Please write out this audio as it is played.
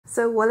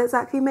So what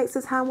exactly makes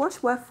this hand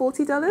wash worth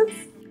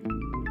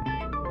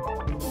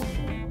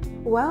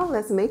 $40? Well,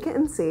 let's make it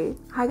and see.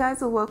 Hi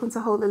guys and welcome to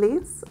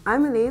WholeElise.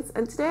 I'm Elise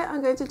and today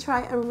I'm going to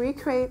try and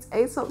recreate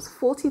Aesop's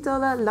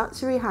 $40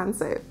 luxury hand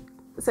soap.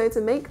 So to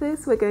make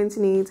this, we're going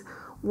to need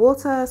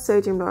water,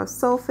 sodium lauryl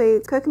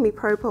sulfate, kokomi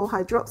propyl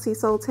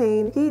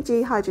hydroxysultane,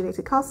 PG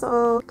hydrogenated castor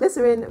oil,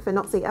 glycerin,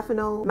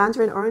 phenoxyethanol,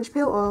 mandarin orange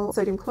peel oil,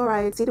 sodium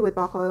chloride, cedarwood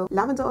bark oil,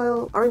 lavender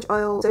oil, orange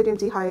oil, sodium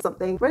dehydrate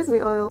something,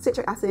 rosemary oil,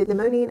 citric acid,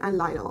 limonene and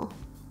linol.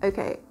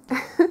 Okay,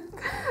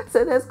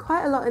 so there's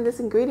quite a lot in this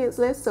ingredients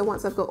list, so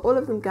once I've got all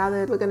of them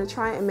gathered, we're going to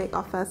try and make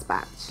our first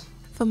batch.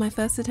 For my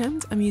first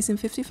attempt, I'm using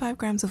 55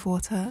 grams of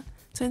water,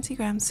 20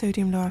 grams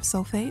sodium lauryl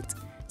sulfate,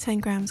 10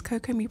 grams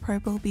kokomi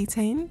propyl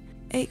betaine,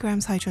 8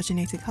 grams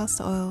hydrogenated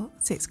castor oil,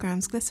 6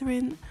 grams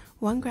glycerin,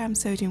 1 gram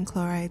sodium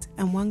chloride,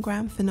 and 1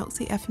 gram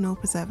phenoxyethanol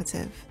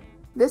preservative.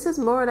 This is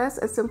more or less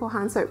a simple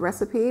hand soap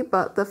recipe,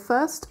 but the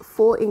first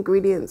 4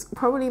 ingredients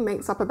probably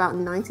makes up about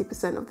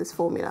 90% of this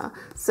formula.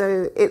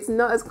 So it's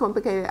not as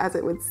complicated as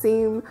it would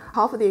seem.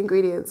 Half of the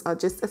ingredients are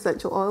just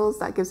essential oils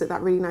that gives it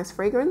that really nice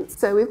fragrance.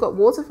 So we've got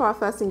water for our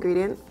first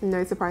ingredient,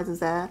 no surprises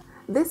there.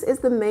 This is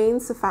the main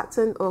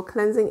surfactant or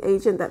cleansing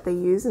agent that they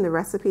use in the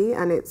recipe,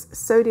 and it's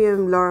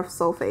sodium lauryl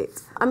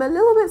sulfate. I'm a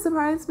little bit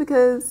surprised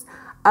because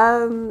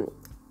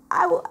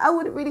I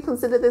wouldn't really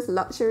consider this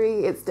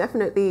luxury. It's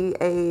definitely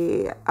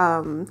a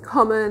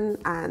common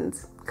and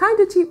kind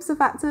of cheap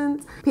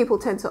surfactant. People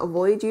tend to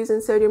avoid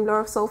using sodium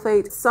lauryl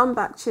sulfate. Some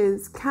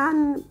batches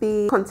can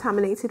be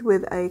contaminated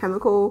with a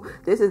chemical.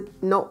 This is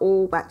not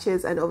all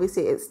batches, and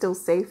obviously it's still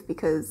safe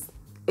because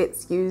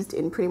it's used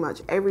in pretty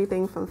much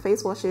everything from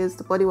face washes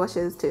to body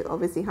washes to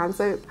obviously hand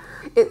soap.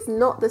 It's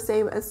not the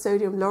same as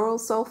sodium lauryl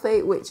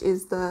sulfate, which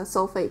is the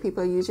sulfate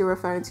people are usually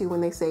referring to when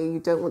they say you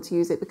don't want to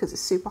use it because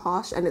it's super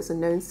harsh and it's a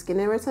known skin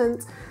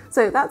irritant.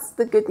 So that's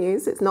the good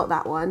news, it's not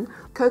that one.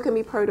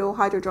 Kokomi propyl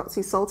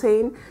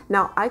hydroxysultane.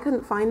 Now I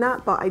couldn't find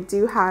that, but I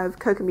do have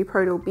kokomi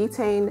propyl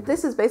betaine.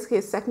 This is basically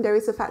a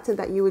secondary surfactant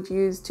that you would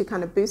use to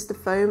kind of boost the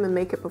foam and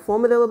make it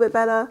perform a little bit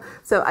better.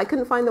 So I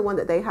couldn't find the one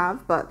that they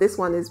have, but this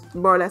one is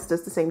more or less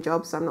just the same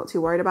job, so I'm not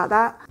too worried about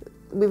that.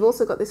 We've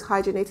also got this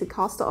hydrogenated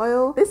castor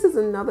oil. This is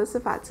another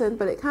surfactant,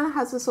 but it kind of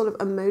has a sort of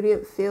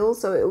emollient feel,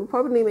 so it will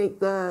probably make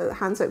the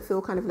hand soap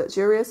feel kind of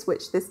luxurious,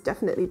 which this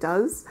definitely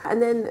does.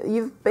 And then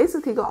you've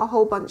basically got a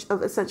whole bunch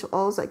of essential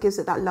oils that gives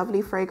it that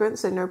lovely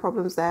fragrance, so no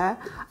problems there.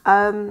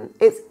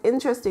 It's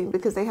interesting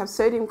because they have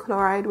sodium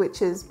chloride,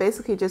 which is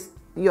basically just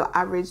your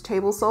average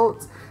table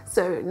salt.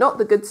 So not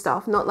the good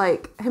stuff, not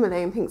like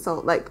Himalayan pink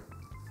salt, like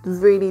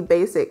really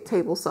basic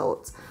table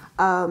salt.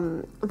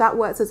 That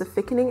works as a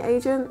thickening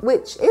agent,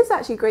 which is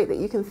actually great that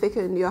you can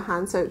thicken your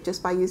hand soap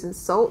just by using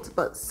salt,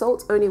 but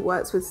salt only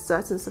works with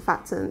certain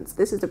surfactants.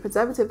 This is the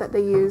preservative that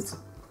they use.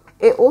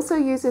 It also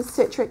uses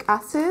citric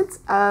acid.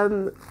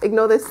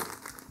 Ignore this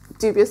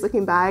dubious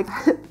looking bag.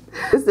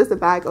 It's just a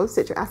bag of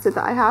citric acid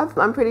that I have.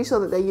 I'm pretty sure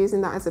that they're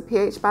using that as a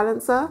pH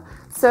balancer.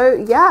 So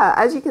yeah,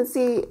 as you can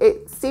see,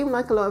 it seemed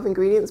like a lot of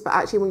ingredients, but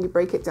actually when you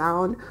break it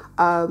down,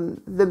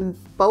 the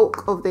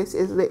bulk of this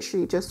is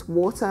literally just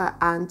water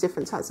and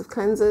different types of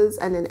cleansers,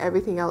 and then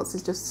everything else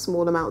is just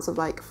small amounts of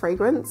like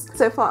fragrance.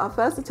 So for our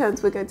first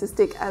attempt, we're going to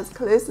stick as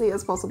closely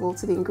as possible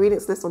to the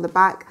ingredients list on the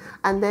back,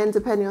 and then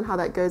depending on how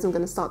that goes, I'm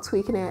going to start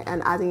tweaking it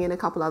and adding in a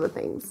couple other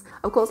things.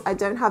 Of course, I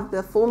don't have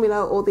the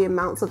formula or the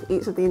amounts of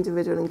each of the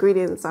individual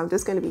ingredients, so I'm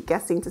just going to be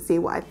guessing to see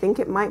what I think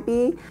it might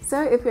be.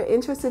 So if you're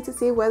interested to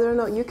see whether or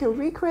not you can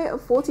recreate a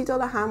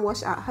 $40 hand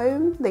wash at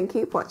home, then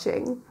keep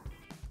watching.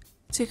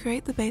 To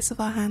create the base of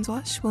our hand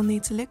wash, we'll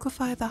need to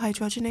liquefy the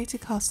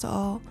hydrogenated castor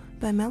oil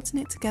by melting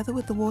it together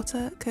with the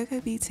water,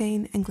 cocoa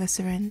betaine and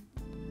glycerin.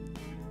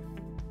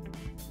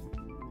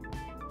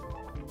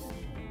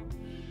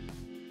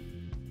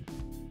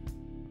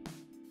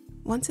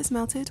 Once it's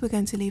melted, we're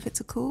going to leave it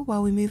to cool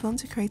while we move on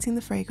to creating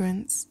the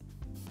fragrance.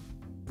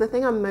 The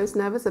thing I'm most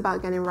nervous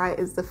about getting right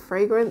is the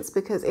fragrance,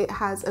 because it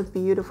has a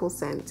beautiful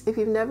scent. If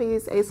you've never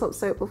used Aesop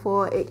soap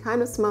before, it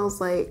kind of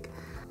smells like,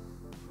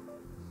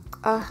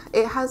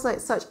 it has like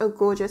such a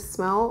gorgeous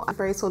smell, a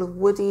very sort of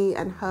woody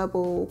and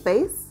herbal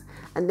base,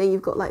 and then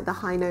you've got like the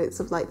high notes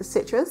of like the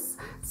citrus.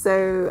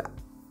 So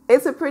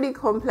it's a pretty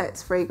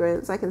complex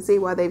fragrance. I can see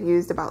why they've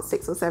used about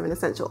 6 or 7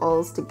 essential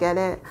oils to get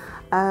it.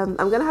 I'm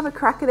gonna have a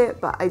crack at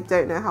it, but I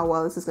don't know how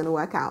well this is gonna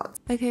work out.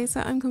 Okay,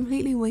 so I'm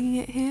completely winging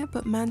it here,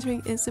 but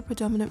mandarin is the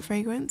predominant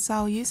fragrance, so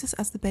I'll use this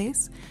as the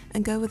base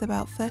and go with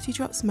about 30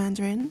 drops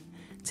mandarin,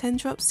 10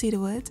 drops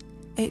cedarwood,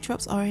 8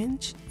 drops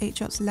orange, 8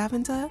 drops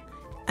lavender,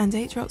 and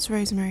 8 drops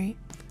rosemary.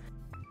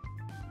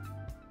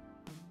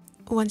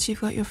 Once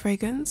you've got your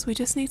fragrance, we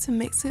just need to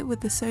mix it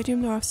with the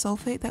sodium lauryl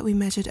sulfate that we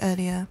measured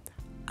earlier.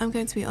 I'm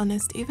going to be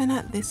honest, even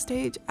at this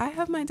stage, I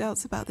have my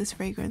doubts about this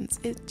fragrance.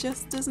 It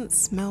just doesn't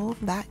smell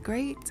that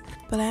great,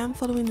 but I am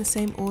following the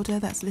same order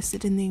that's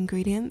listed in the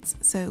ingredients,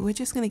 so we're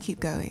just going to keep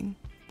going.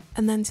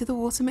 And then to the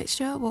water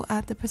mixture, we'll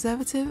add the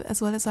preservative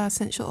as well as our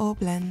essential oil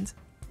blend.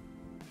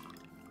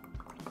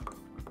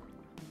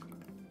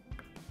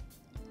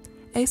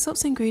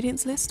 Aesop's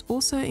ingredients list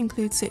also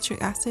includes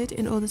citric acid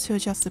in order to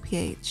adjust the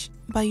pH.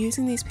 By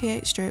using these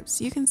pH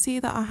strips, you can see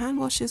that our hand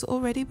wash is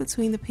already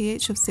between the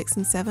pH of 6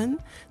 and 7,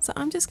 so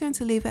I'm just going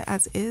to leave it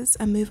as is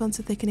and move on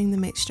to thickening the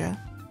mixture.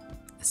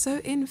 So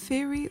in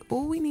theory,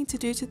 all we need to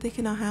do to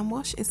thicken our hand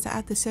wash is to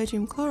add the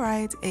sodium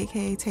chloride,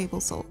 aka table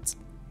salt.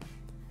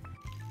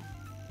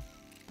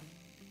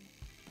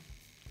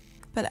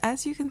 But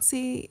as you can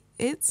see,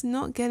 it's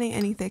not getting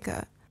any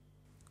thicker.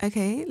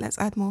 Okay, let's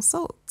add more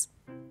salt.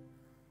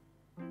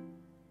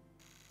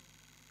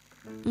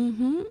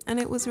 And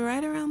it was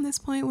right around this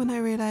point when I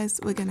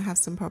realized we're gonna have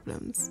some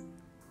problems.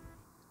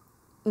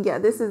 Yeah,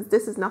 this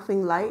is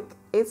nothing like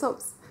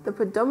Aesop's. The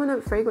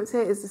predominant fragrance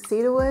here is the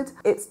cedarwood.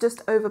 It's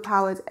just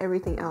overpowered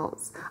everything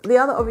else. The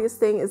other obvious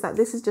thing is that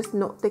this is just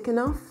not thick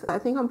enough. I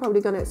think I'm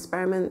probably going to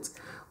experiment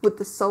with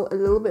the salt a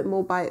little bit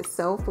more by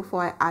itself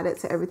before I add it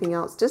to everything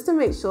else, just to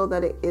make sure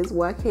that it is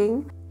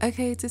working.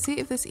 Okay, to see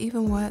if this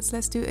even works,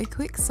 let's do a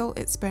quick salt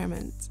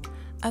experiment.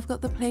 I've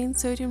got the plain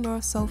sodium lauryl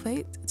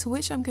sulfate, to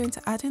which I'm going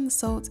to add in the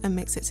salt and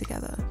mix it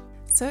together.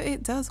 So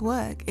it does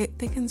work. It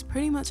thickens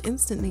pretty much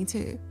instantly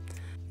too.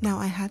 Now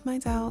I had my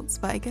doubts,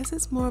 but I guess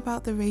it's more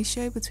about the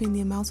ratio between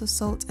the amount of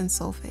salt and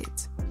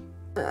sulfate.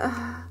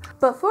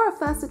 But for a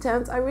first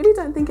attempt, I really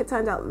don't think it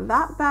turned out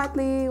that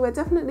badly. We're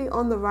definitely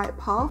on the right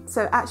path.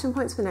 So action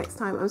points for next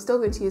time, I'm still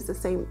going to use the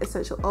same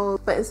essential oils,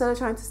 but instead of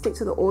trying to stick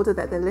to the order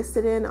that they're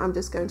listed in, I'm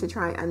just going to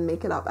try and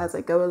make it up as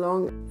I go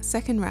along.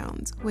 Second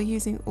round, we're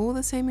using all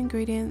the same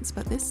ingredients,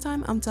 but this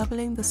time I'm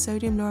doubling the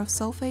sodium lauryl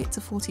sulfate to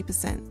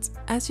 40%.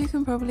 As you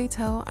can probably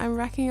tell, I'm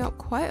racking up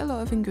quite a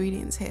lot of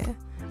ingredients here.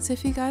 So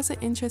if you guys are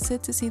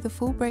interested to see the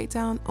full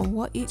breakdown on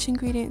what each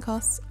ingredient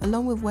costs,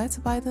 along with where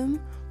to buy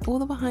them, all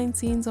the behind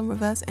scenes on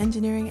reverse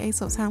engineering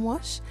Aesop's hand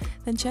wash,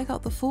 then check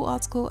out the full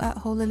article at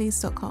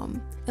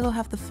WholeElise.com. It'll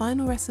have the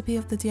final recipe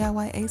of the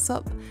DIY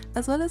Aesop,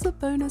 as well as a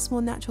bonus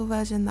more natural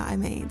version that I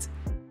made.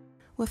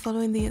 We're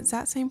following the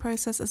exact same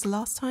process as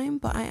last time,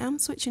 but I am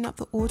switching up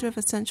the order of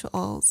essential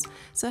oils,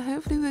 so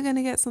hopefully we're going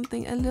to get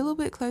something a little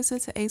bit closer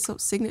to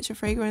Aesop's signature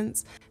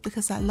fragrance,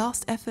 because that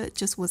last effort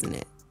just wasn't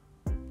it.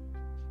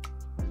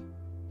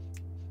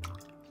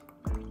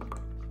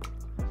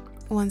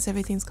 Once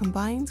everything's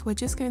combined, we're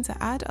just going to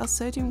add our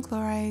sodium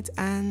chloride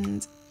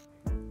and...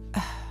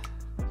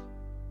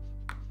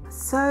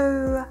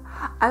 So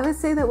I would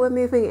say that we're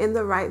moving in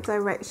the right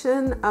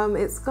direction.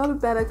 It's got a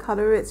better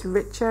color, it's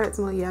richer, it's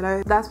more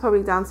yellow. That's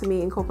probably down to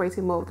me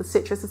incorporating more of the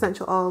citrus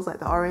essential oils like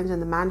the orange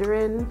and the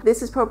mandarin.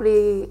 This is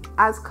probably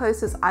as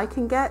close as I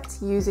can get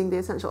using the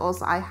essential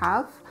oils that I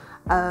have.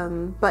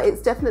 But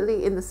it's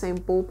definitely in the same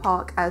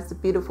ballpark as the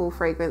beautiful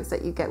fragrance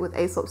that you get with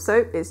Aesop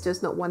soap. It's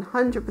just not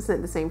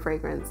 100% the same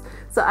fragrance.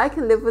 So I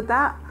can live with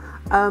that.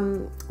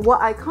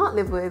 What I can't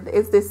live with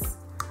is this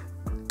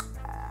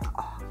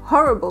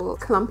horrible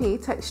clumpy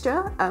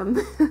texture.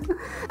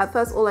 At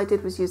first all I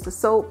did was use the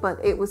salt,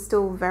 but it was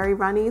still very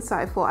runny, so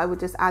I thought I would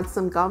just add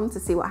some gum to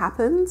see what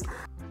happened.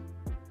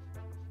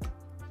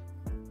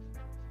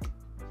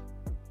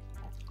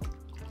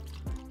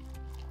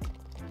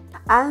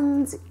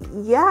 And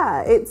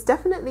yeah, it's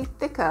definitely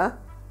thicker.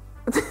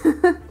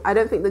 I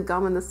don't think the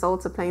gum and the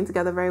salt are playing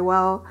together very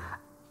well.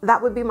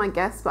 That would be my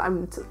guess, but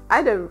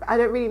I don't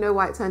really know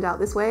why it turned out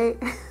this way.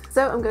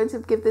 So I'm going to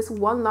give this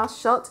one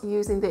last shot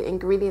using the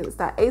ingredients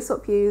that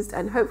Aesop used,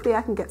 and hopefully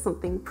I can get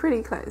something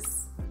pretty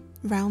close.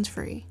 Round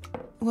 3.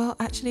 Well,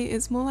 actually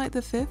it's more like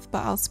the 5th,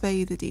 but I'll spare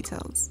you the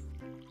details.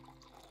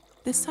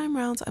 This time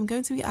round, I'm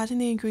going to be adding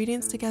the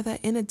ingredients together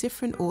in a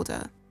different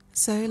order.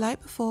 So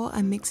like before,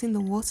 I'm mixing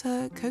the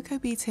water, cocoa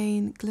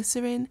betaine,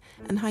 glycerin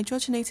and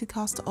hydrogenated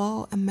castor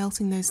oil and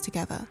melting those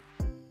together.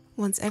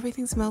 Once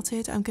everything's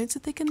melted, I'm going to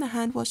thicken the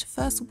hand wash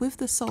first with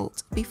the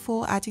salt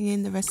before adding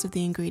in the rest of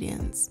the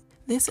ingredients.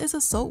 This is a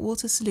salt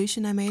water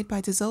solution I made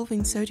by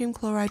dissolving sodium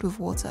chloride with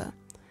water.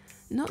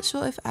 Not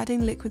sure if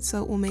adding liquid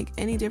salt will make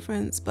any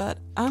difference, but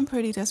I'm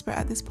pretty desperate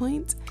at this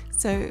point,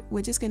 so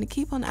we're just going to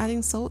keep on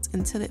adding salt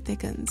until it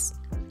thickens.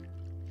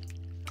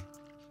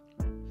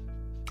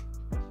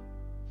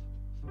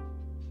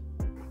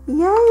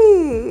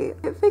 Yay!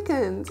 It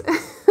thickened.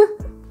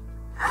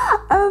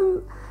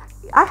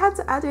 I had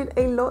to add in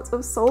a lot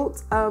of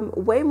salt,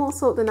 way more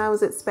salt than I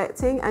was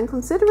expecting, and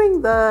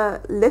considering the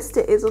list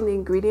it is on the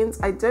ingredients,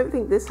 I don't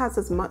think this has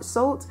as much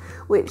salt,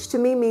 which to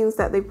me means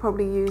that they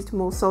probably used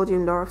more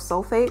sodium lauryl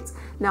sulfate.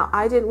 Now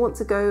I didn't want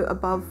to go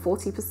above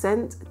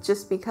 40%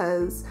 just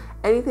because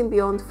anything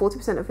beyond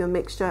 40% of your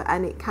mixture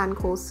and it can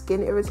cause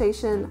skin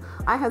irritation.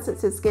 I have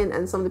sensitive skin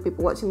and some of the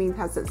people watching me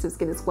have sensitive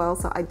skin as well,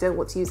 so I don't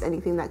want to use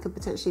anything that could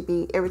potentially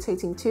be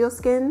irritating to your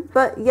skin.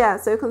 But yeah,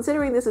 so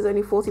considering this is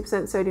only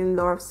 40% sodium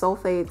lauryl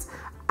sulfate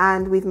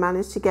and we've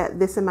managed to get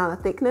this amount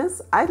of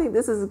thickness, I think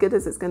this is as good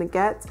as it's going to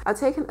get. I've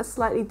taken a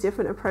slightly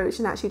different approach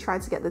and actually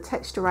tried to get the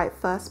texture right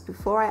first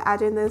before I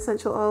add in the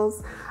essential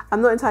oils.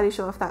 I'm not entirely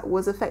sure if that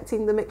was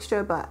affecting the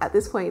mixture, but at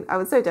this point I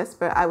was so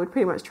desperate I would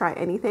pretty much try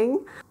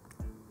anything.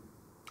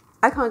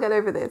 I can't get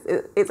over this.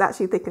 It's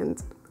actually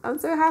thickened. I'm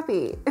so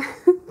happy.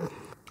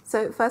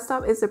 So first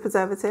up is the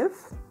preservative.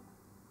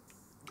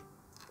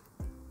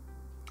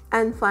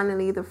 And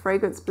finally, the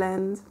fragrance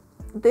blend.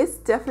 This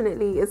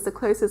definitely is the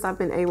closest I've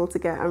been able to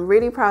get. I'm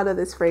really proud of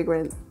this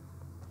fragrance.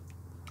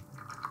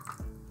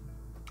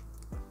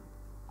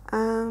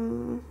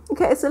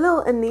 Okay, it's a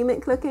little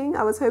anemic looking.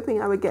 I was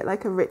hoping I would get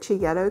like a richer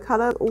yellow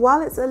color.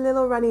 While it's a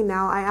little runny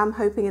now, I am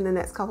hoping in the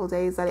next couple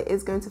days that it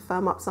is going to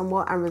firm up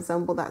somewhat and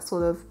resemble that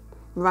sort of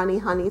runny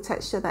honey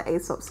texture that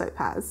Aesop soap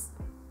has.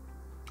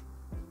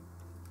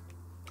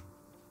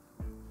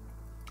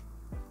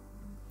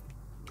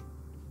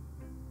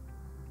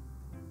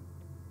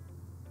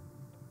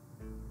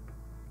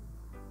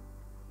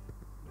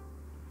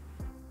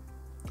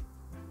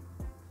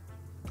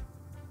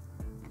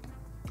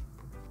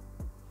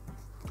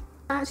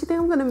 I actually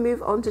think I'm going to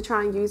move on to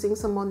trying using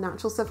some more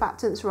natural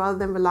surfactants rather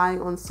than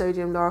relying on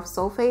sodium lauryl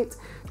sulfate,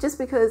 just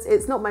because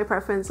it's not my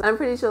preference. I'm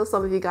pretty sure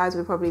some of you guys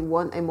would probably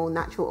want a more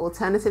natural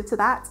alternative to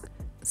that.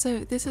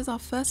 So this is our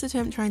first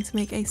attempt trying to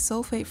make a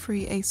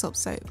sulfate-free Aesop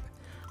soap.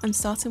 I'm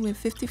starting with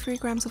 53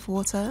 grams of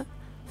water,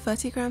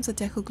 30 grams of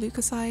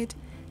decylglucoside,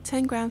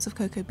 10 grams of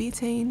cocoa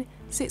betaine,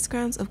 6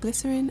 grams of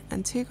glycerin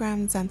and 2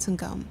 grams xanthan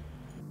gum.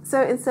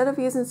 So instead of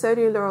using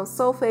sodium lauryl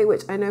sulfate,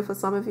 which I know for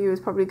some of you is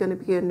probably going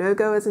to be a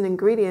no-go as an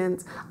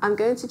ingredient, I'm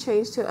going to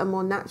change to a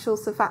more natural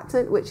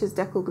surfactant, which is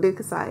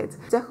decylglucoside.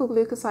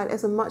 Decylglucoside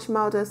is a much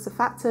milder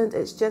surfactant,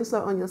 it's gentler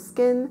on your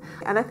skin,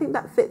 and I think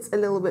that fits a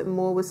little bit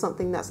more with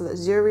something that's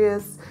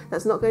luxurious,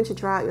 that's not going to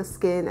dry out your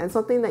skin, and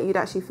something that you'd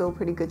actually feel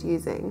pretty good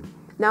using.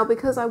 Now,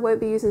 because I won't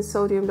be using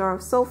sodium lauryl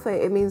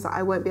sulfate, it means that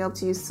I won't be able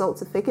to use salt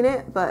to thicken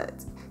it, but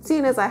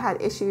seeing as I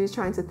had issues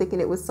trying to thicken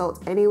it with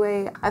salt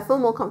anyway, I feel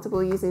more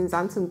comfortable using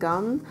xanthan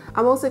gum.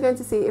 I'm also going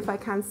to see if I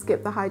can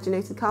skip the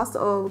hydrogenated castor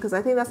oil, because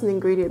I think that's an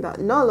ingredient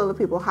that not a lot of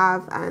people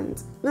have,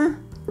 and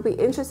it'll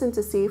be interesting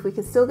to see if we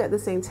can still get the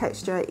same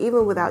texture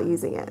even without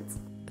using it.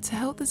 To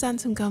help the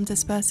xanthan gum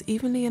disperse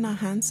evenly in our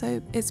hand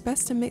soap, it's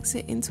best to mix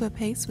it into a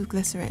paste with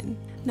glycerin.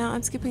 Now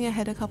I'm skipping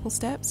ahead a couple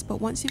steps,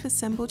 but once you've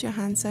assembled your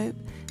hand soap,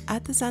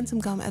 add the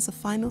xanthan gum as a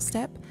final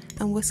step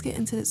and whisk it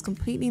until it's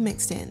completely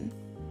mixed in.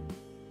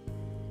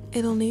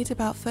 It'll need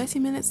about 30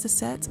 minutes to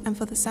set and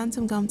for the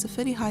xanthan gum to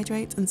fully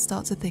hydrate and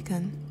start to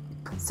thicken.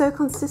 So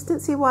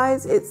consistency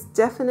wise, it's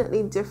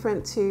definitely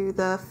different to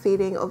the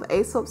feeling of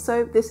Aesop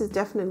soap. This is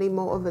definitely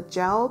more of a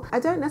gel. I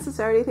don't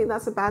necessarily think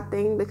that's a bad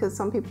thing because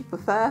some people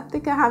prefer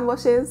thicker hand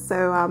washes,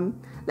 so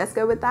let's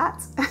go with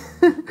that.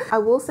 I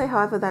will say,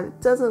 however, that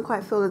it doesn't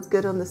quite feel as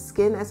good on the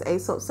skin as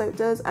Aesop soap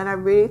does, and I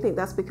really think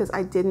that's because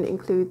I didn't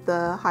include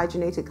the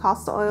hydrogenated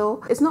castor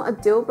oil. It's not a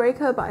deal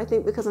breaker, but I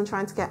think because I'm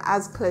trying to get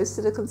as close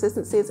to the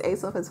consistency as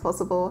Aesop as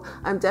possible,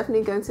 I'm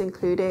definitely going to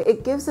include it.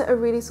 It gives it a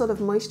really sort of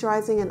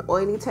moisturizing and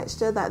oily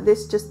texture that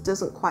this just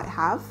doesn't quite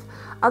have.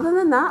 Other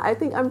than that, I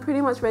think I'm pretty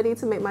much ready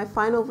to make my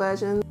final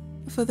version.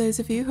 For those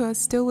of you who are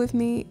still with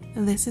me,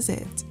 this is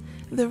it.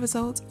 The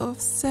result of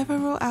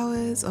several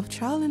hours of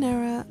trial and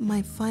error,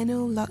 my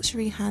final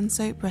luxury hand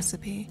soap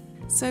recipe.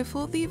 So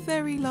for the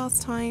very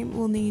last time,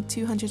 we'll need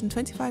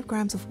 225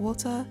 grams of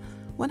water,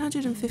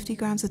 150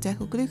 grams of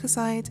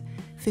decylglucoside,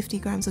 50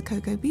 grams of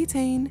cocoa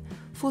betaine,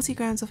 40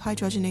 grams of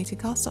hydrogenated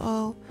castor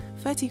oil,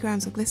 30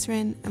 grams of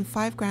glycerin, and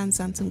 5 grams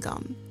xanthan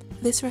gum.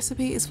 This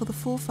recipe is for the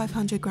full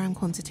 500 gram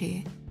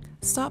quantity.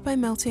 Start by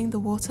melting the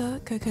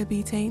water, cocoa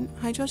betaine,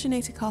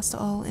 hydrogenated castor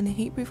oil in a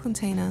heat-proof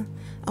container,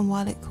 and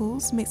while it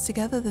cools, mix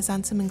together the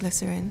xanthan and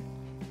glycerin.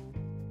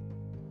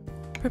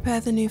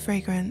 Prepare the new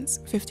fragrance: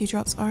 50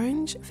 drops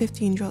orange,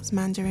 15 drops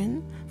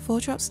mandarin, 4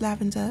 drops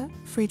lavender,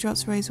 3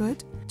 drops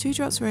rosewood, 2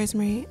 drops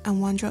rosemary,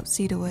 and 1 drop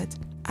cedarwood.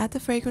 Add the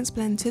fragrance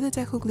blend to the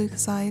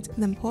decylglucoside,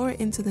 then pour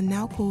it into the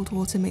now cooled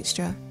water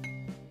mixture.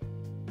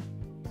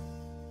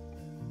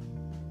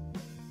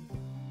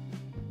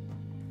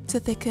 To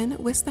thicken,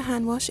 whisk the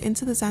hand wash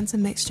into the xanthan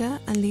mixture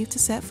and leave to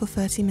set for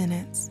 30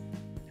 minutes.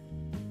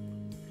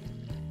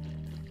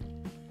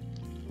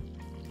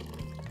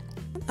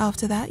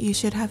 After that, you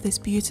should have this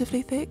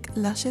beautifully thick,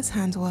 luscious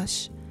hand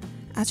wash.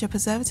 Add your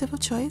preservative of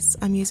choice,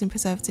 I'm using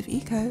Preservative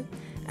Eco,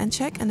 and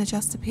check and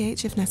adjust the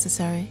pH if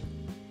necessary.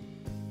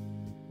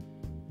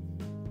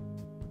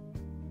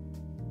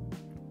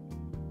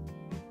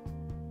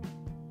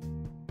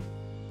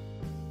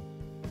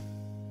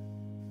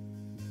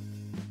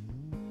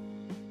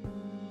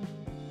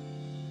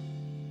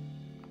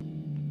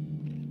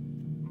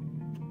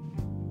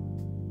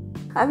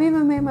 I've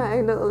even made my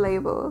own little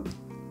label.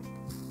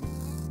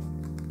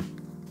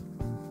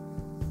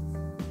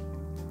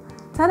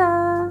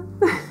 Ta-da!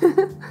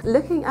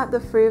 Looking at the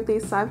 3 of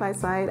these side by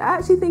side, I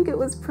actually think it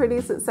was pretty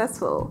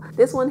successful.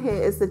 This one here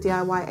is the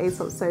DIY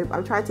Aesop soap.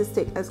 I've tried to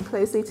stick as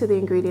closely to the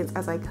ingredients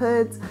as I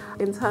could.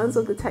 In terms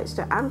of the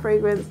texture and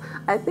fragrance,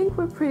 I think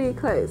we're pretty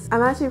close.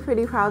 I'm actually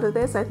pretty proud of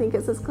this. I think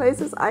it's as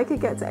close as I could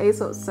get to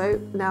Aesop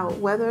soap. Now,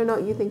 whether or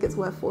not you think it's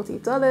worth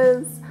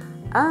 $40,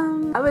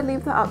 I would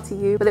leave that up to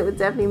you, but it would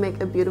definitely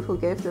make a beautiful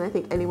gift and I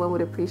think anyone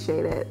would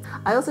appreciate it.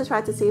 I also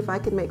tried to see if I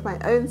could make my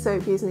own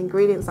soap using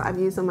ingredients that I've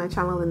used on my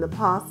channel in the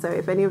past, so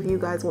if any of you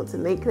guys want to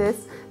make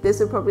this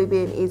would probably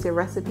be an easier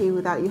recipe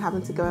without you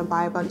having to go and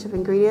buy a bunch of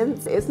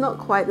ingredients. It's not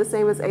quite the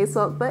same as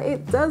Aesop, but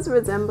it does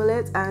resemble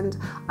it, and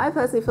I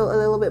personally feel a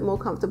little bit more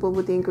comfortable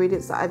with the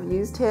ingredients that I've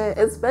used here,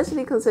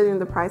 especially considering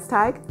the price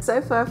tag.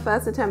 So for a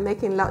first attempt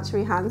making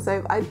luxury hand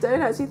soap, I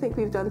don't actually think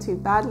we've done too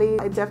badly.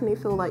 I definitely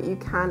feel like you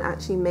can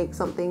actually make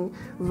something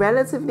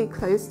relatively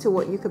close to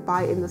what you could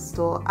buy in the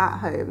store at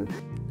home.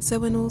 So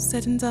when all's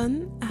said and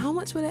done, how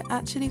much will it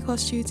actually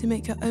cost you to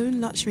make your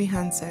own luxury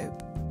hand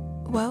soap?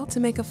 Well, to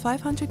make a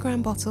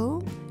 500g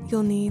bottle,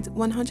 you'll need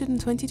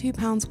 122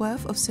 pounds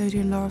worth of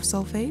sodium lauryl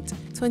sulfate,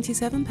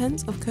 27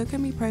 pence of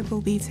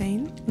cocamipropyl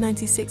betaine,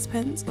 96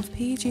 pence of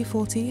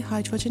PEG40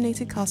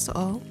 hydrogenated castor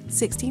oil,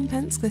 16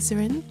 pence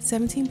glycerin,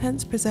 17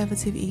 pence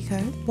preservative eco,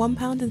 1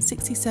 pound and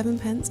 67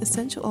 pence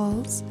essential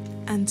oils,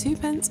 and 2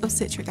 pence of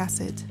citric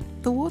acid.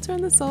 The water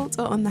and the salt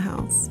are on the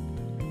house.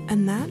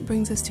 And that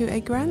brings us to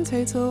a grand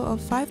total of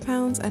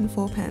 £5 and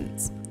 4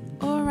 pence,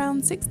 or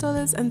around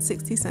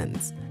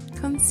 $6.60.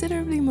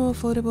 Considerably more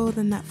affordable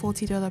than that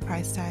 $40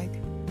 price tag.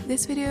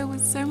 This video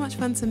was so much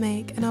fun to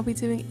make, and I'll be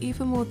doing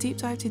even more deep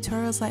dive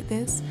tutorials like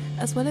this,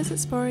 as well as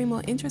exploring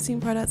more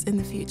interesting products in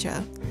the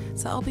future.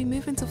 So I'll be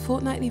moving to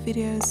fortnightly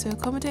videos to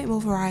accommodate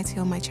more variety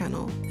on my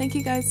channel. Thank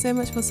you guys so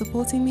much for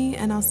supporting me,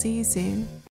 and I'll see you soon.